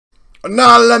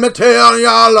Now let me tell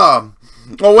y'all,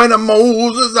 when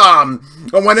Moses,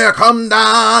 when they come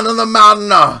down to the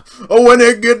mountain, when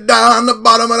they get down the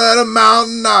bottom of that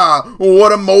mountain,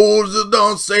 what Moses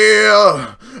done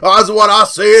said, that's what I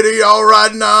say to y'all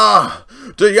right now,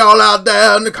 to y'all out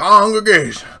there in the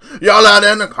congregation. Y'all out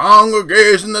there in the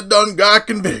congregation that done got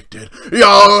convicted.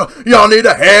 Y'all need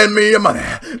to hand me your money.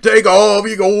 Take off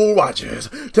your gold watches.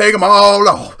 Take them all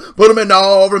off. Put them in the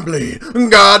offering plate.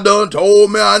 God done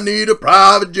told me I need a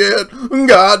private jet.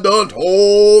 God done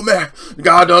told me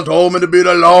to be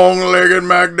the long-legged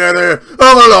Mac Daddy.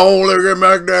 I'm a long-legged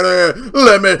Mac Daddy.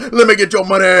 Let me get your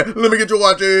money. Let me get your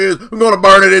watches. I'm gonna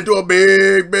burn it into a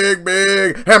big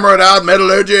hammer it out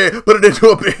metallurgy. Put it into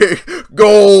a big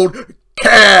gold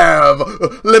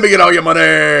Cav, let me get all your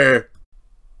money.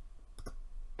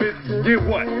 Get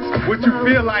what? What you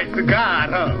feel like to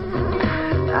God, huh?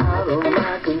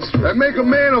 That make a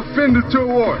man offended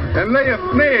toward and lay a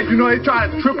snare. You know, they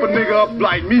try to trip a nigga up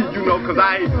like me, you know, because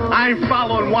I ain't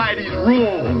following Whitey's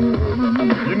rules.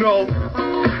 You know,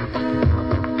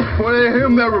 for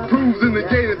him that reproves in the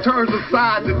gate and turns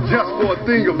aside to just for a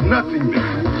thing of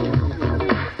nothingness.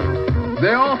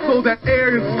 They also that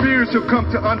err in spirit shall come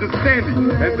to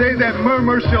understanding, and they that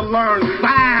murmur shall learn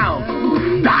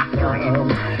sound doctrine.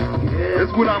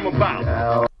 That's what I'm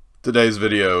about. Today's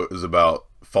video is about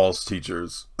false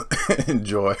teachers.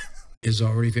 Enjoy. Is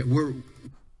already fit.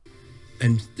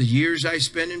 And the years I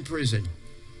spent in prison,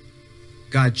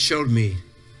 God showed me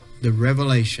the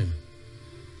revelation,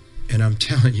 and I'm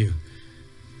telling you,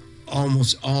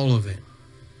 almost all of it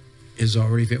is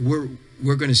already fit. We're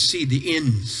going to see the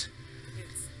ends.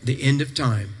 The end of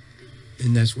time,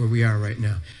 and that's where we are right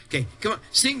now. Okay, come on,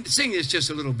 sing this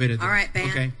just a little bit of this. All right, band.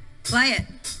 Okay, play it.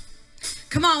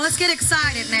 Come on, let's get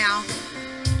excited now.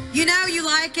 You know you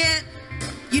like it.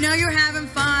 You know you're having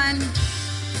fun.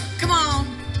 Come on,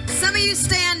 some of you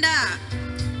stand up.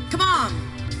 Come on.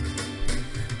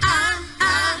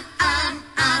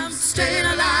 I'm staying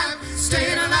alive,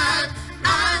 staying alive.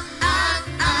 I'm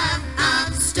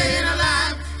staying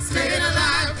alive, staying alive.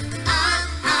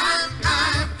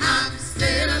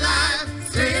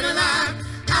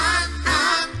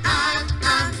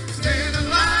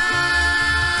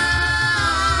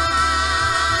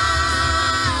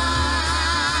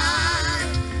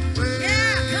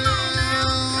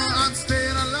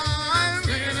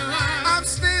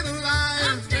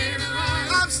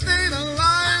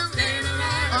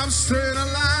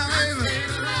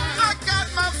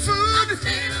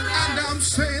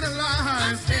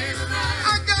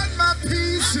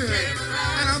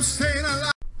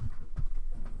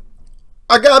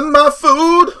 I got my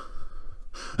food,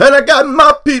 and I got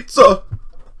my pizza.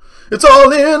 It's all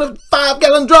in a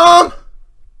 5-gallon drum,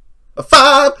 a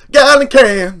 5-gallon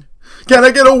can. Can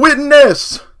I get a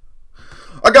witness?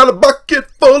 I got a bucket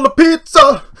full of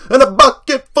pizza and a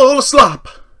bucket full of slop.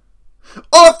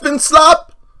 Orphan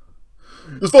slop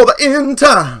is for the end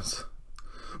times.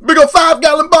 Big old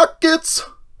 5-gallon buckets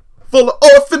full of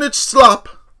orphanage slop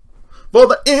for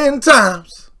the end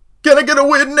times. Can I get a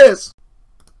witness?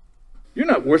 You're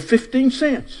not worth 15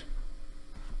 cents.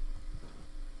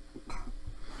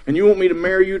 And you want me to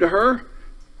marry you to her?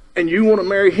 And you want to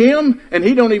marry him? And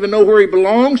he don't even know where he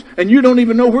belongs? And you don't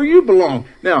even know where you belong?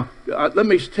 Now, let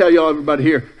me tell y'all, everybody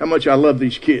here, how much I love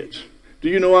these kids. Do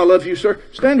you know I love you, sir?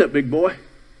 Stand up, big boy.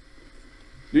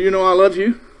 Do you know I love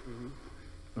you?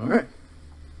 All right.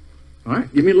 All right,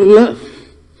 give me a little love.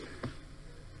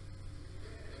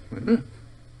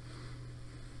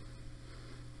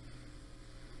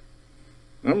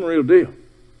 I'm the real deal.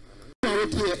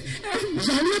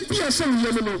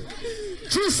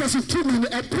 Jesus told me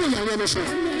a prayer.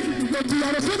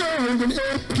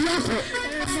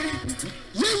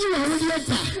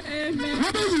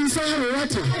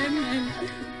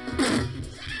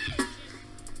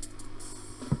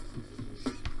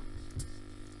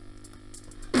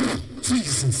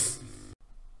 Jesus.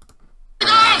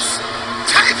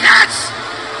 Take it!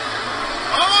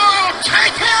 Oh,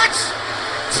 take it!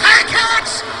 Take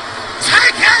it!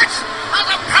 Take it! As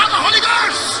a power of the Holy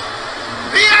Ghost!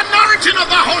 The anointing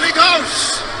of the Holy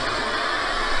Ghost!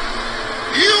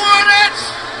 You want it?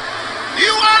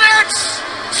 You want it?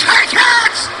 Take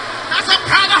it! As a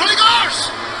power of the Holy Ghost!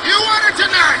 You want it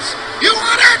tonight? You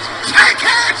want it? Take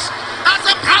it! As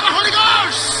a power of the Holy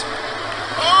Ghost!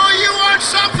 Oh, you want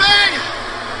something?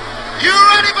 You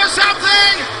ready for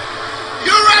something?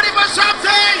 You ready for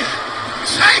something?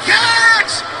 Take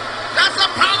it! That's the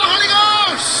power of the Holy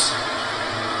Ghost!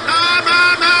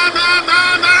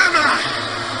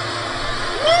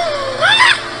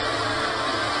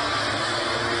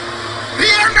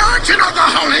 The anointing of the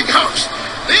Holy Ghost!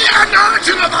 The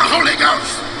anointing of the Holy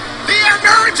Ghost. The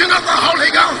anointing of the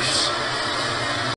Holy Ghost.